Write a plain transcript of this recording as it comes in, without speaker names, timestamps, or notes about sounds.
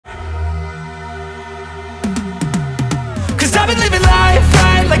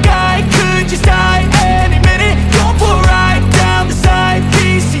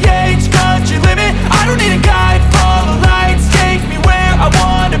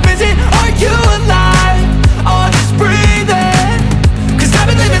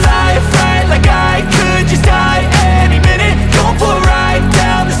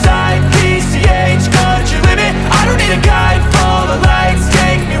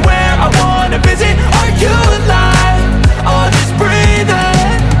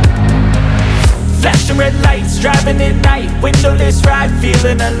this ride,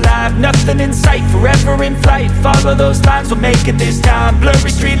 feeling alive. Nothing in sight, forever in flight. Follow those lines, we'll make it this time. Blurry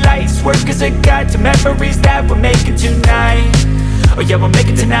street lights, work as a guide to memories that we're making tonight. Oh yeah, we'll make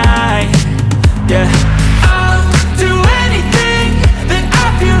it tonight. Yeah, I'll do anything that I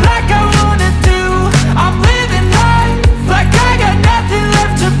feel like I wanna do. I'm living life like I got nothing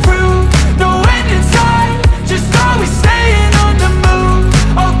left to prove. No end in sight, just always staying on the move.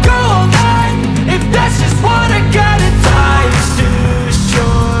 I'll go all night if that's just what I gotta do. Life's too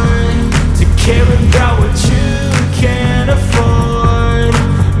short to care about what you can't afford.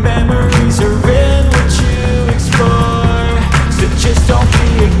 Memories are in what you explore, so just don't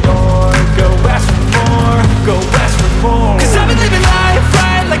be ignored. Go ask for more, go ask for more. Cause I've been living life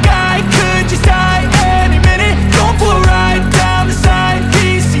right like I could just die any minute. Going for a ride down the side,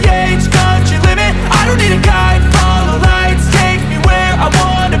 PCH, country limit. I don't need a guide, follow lights, take me where I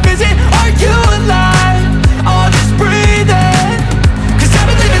wanna visit. Are you alive? I'll just breathe in. Cause I've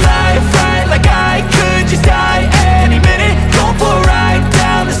been living life right like I could just die any minute. Going for a ride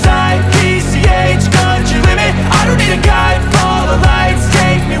down the side, PCH, country limit. I don't need a guide, follow lights,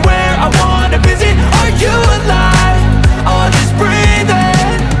 take me where I wanna visit. Are you alive? I'll just breathe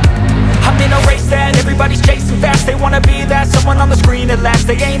in. I'm in a race that everybody's chasing fast. They wanna be that someone on the screen at last.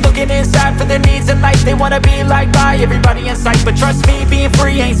 They ain't looking inside for their needs in life. They wanna be liked by everybody in sight. But trust me, being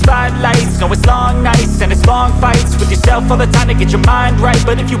free ain't spotlights. No, it's long nights and it's long fights with yourself all the time to get your mind right.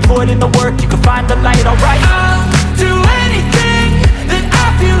 But if you put in the work, you can find the light, alright? I'll do anything that I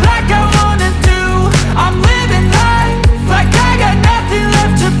feel like I wanna do. I'm living life like I got nothing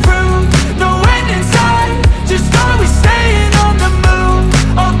left to prove. No end in sight, just always staying on the move.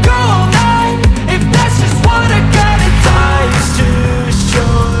 I'll go all night if that's just what I gotta do. Life's too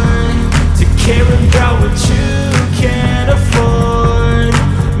short to care about what you can't afford.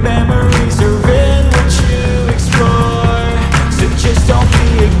 Memories are in what you explore, so just don't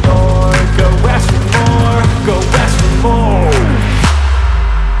be ignored. Go ask for more, go ask for more.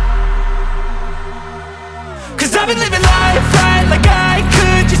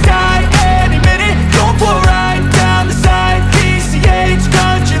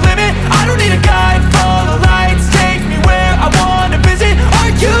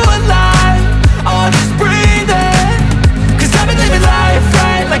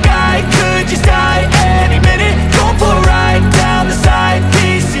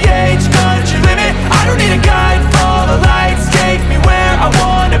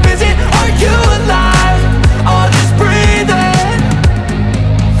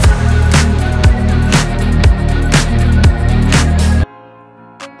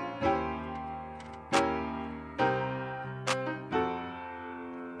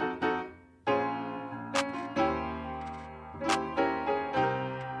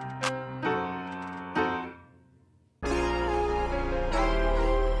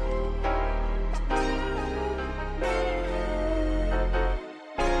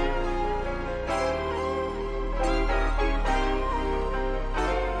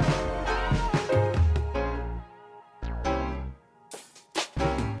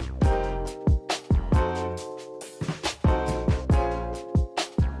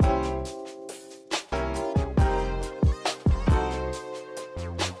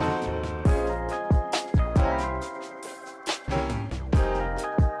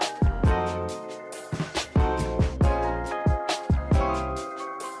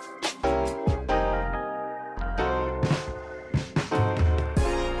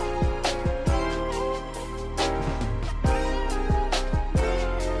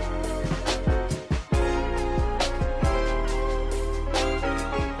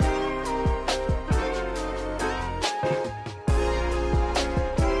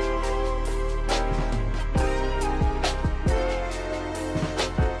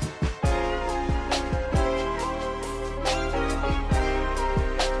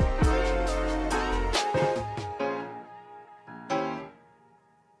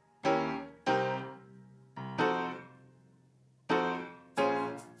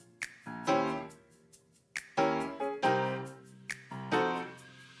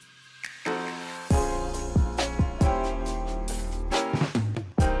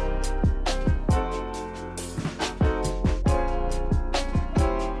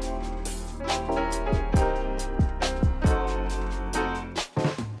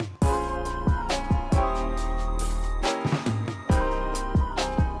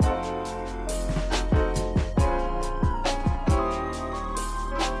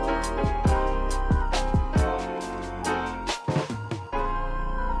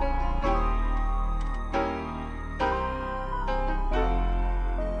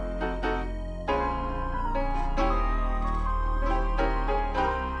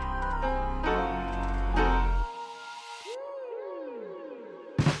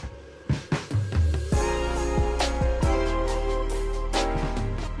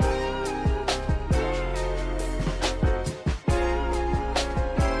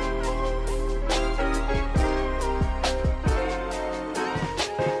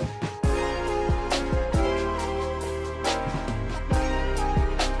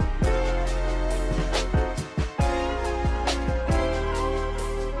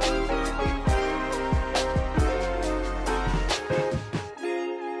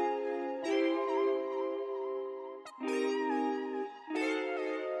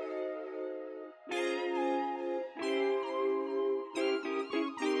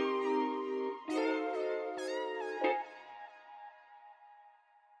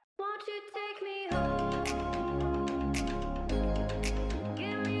 Won't you take me home?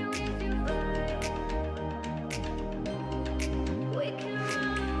 Give me wings to fly. We can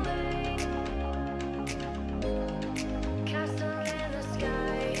run away. Castle in the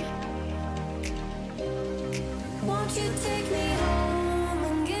sky. Won't you take me home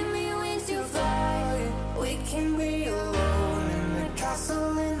and give me wings to fly? We can be alone in the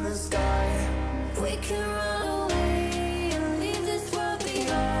castle in the sky. We can run away and leave this world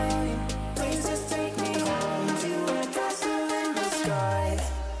behind. Please just take me home to a castle in the sky.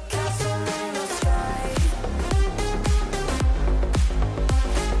 Castle in the sky.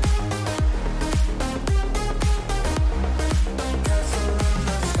 Castle in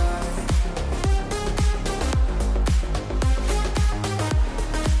the sky.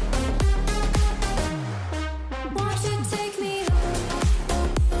 Won't you take me home?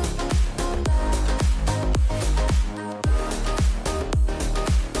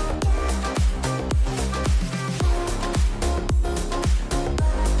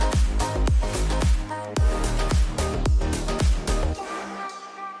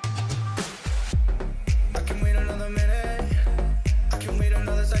 I can wait another minute. I can wait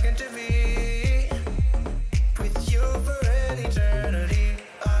another second to be with you for an eternity.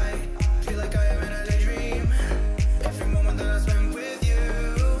 I feel like I am in a daydream. Every moment that I spend with you,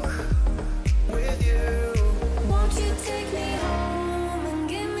 with you. Won't you take me home and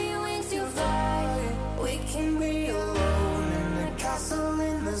give me wings to fly? We can be alone in the castle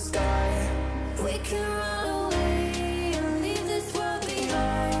in the sky. We can run away and leave this world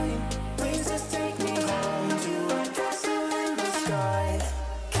behind. Please just take me home to a castle in the sky.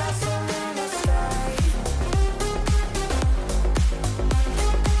 Castle in the sky.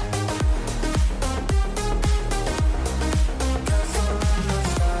 Castle in the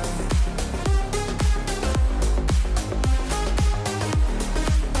sky.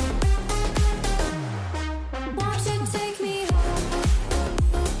 Won't you take me home? Won't you take me home?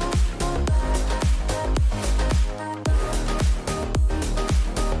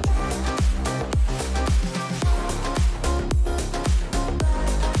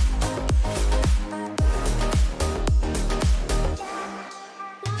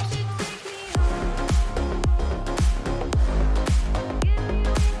 Give me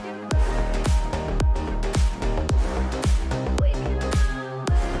wings to fly. We can run away.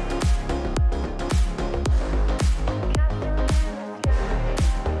 Castle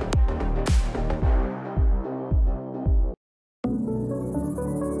in the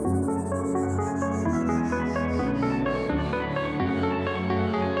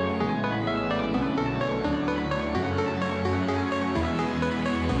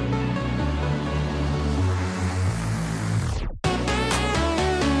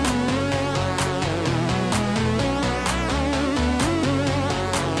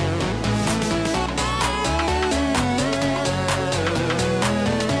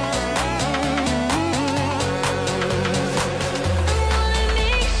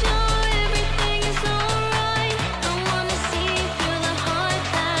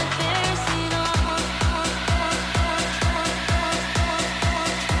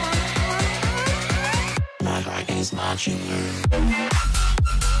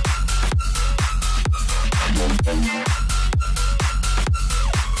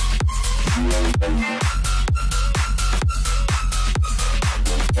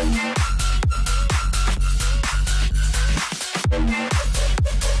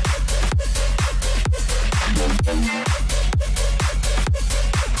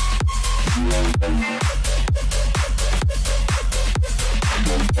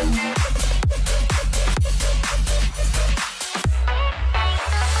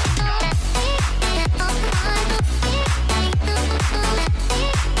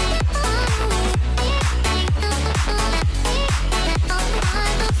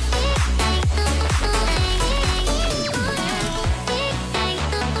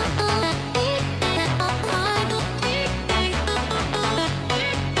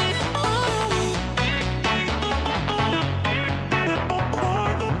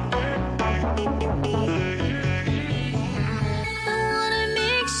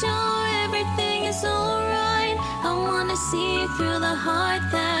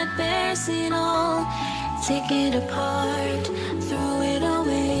Take it apart, throw it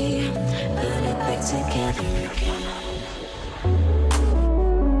away, put it back together again.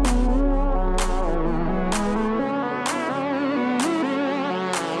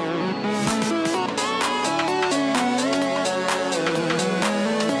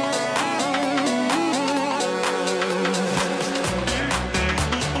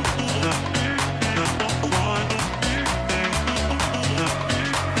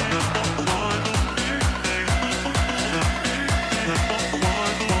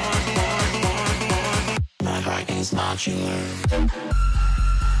 modular.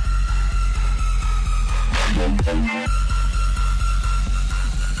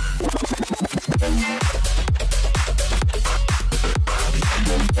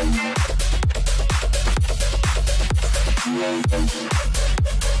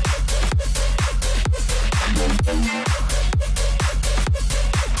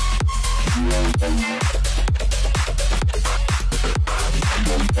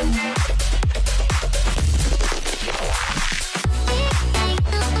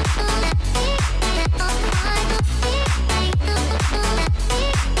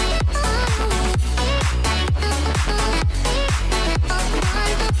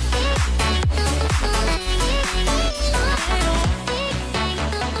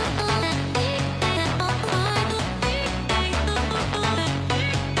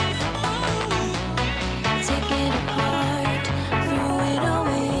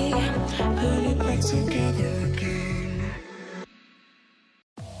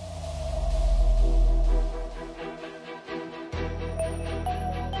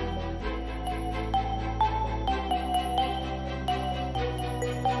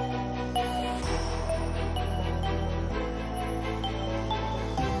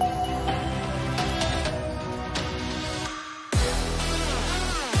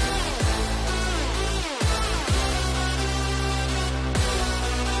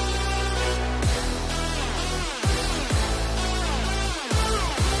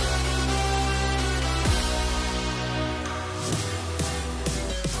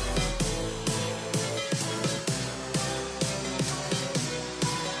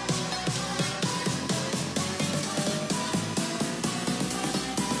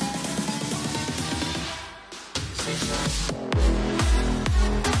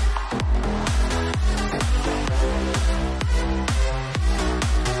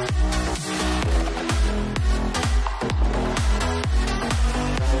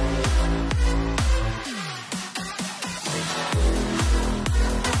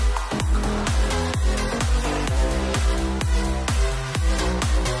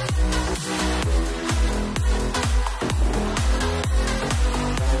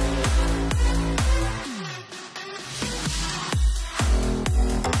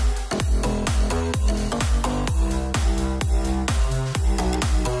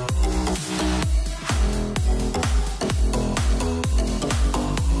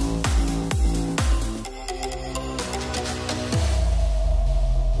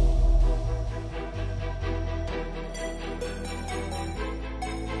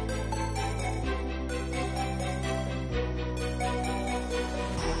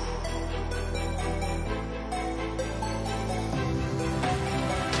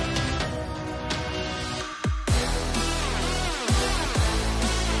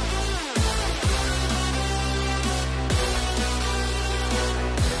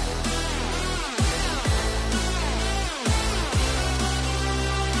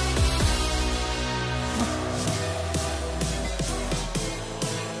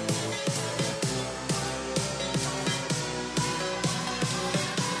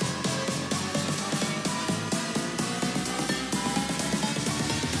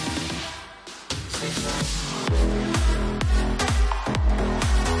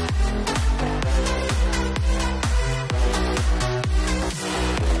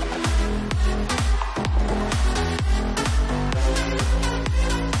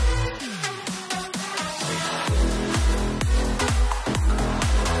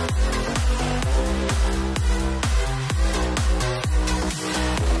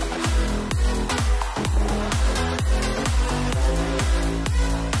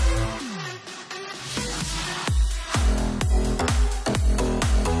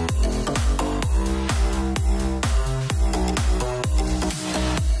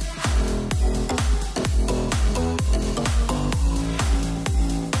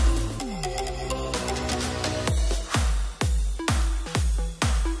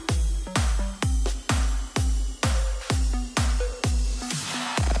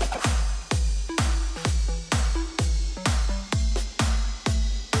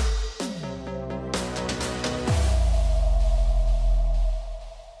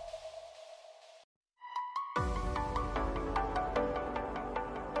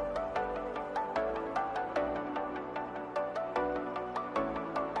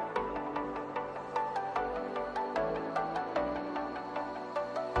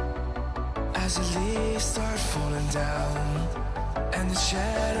 As the leaves start falling down and the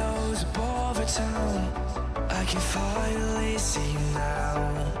shadows above the town, I can finally see you now.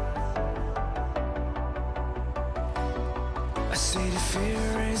 I see the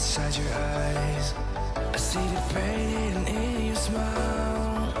fear inside your eyes. I see the pain in your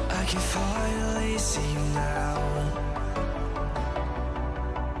smile. I can finally see you now.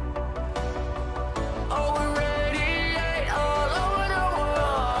 Oh, we radiate all over the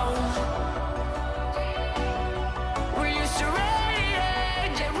world. We used to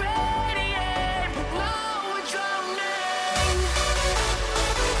radiate, yeah, radiate, but now we're drowning.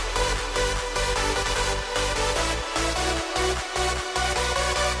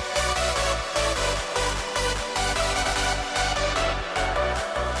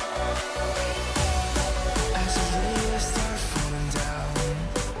 As the leaves start falling down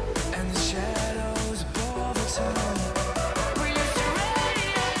and the shadows above the town, we used to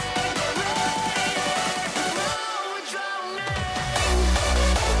radiate, but now we're drowning.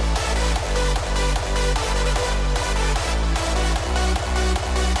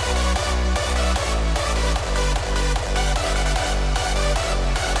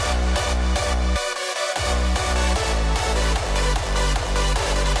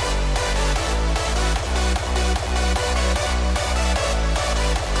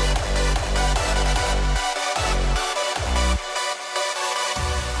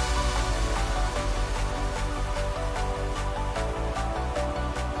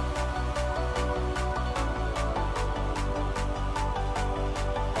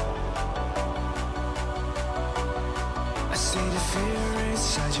 I see the fear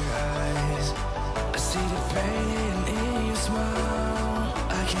inside your eyes. I see the pain in your smile.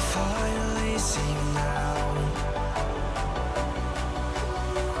 I can finally see you now.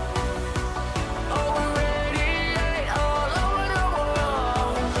 Oh, we radiate all over the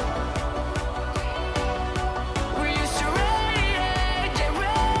world. We used to radiate, yeah,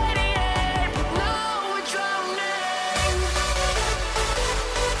 radiate, but now we're drowning.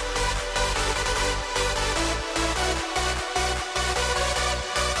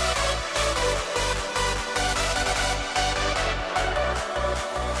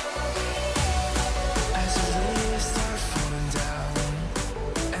 As the leaves start falling down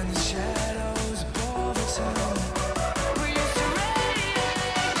and the shadows above the town, we used to radiate,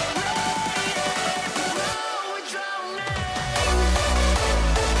 but now we're drowning.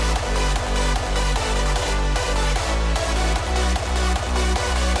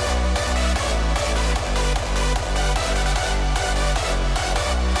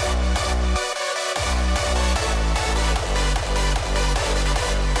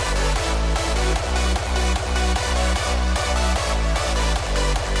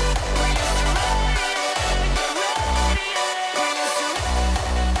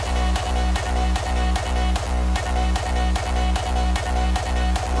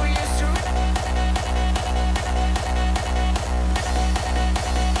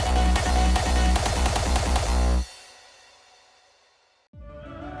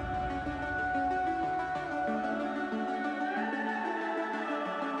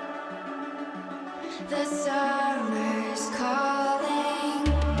 The summer's calling.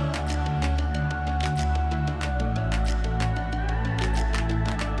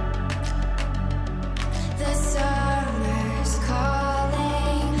 The summer's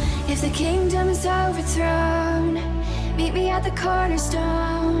calling. If the kingdom is overthrown, meet me at the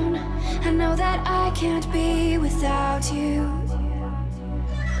cornerstone. I know that I can't be without you.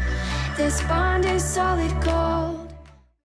 This bond is solid gold.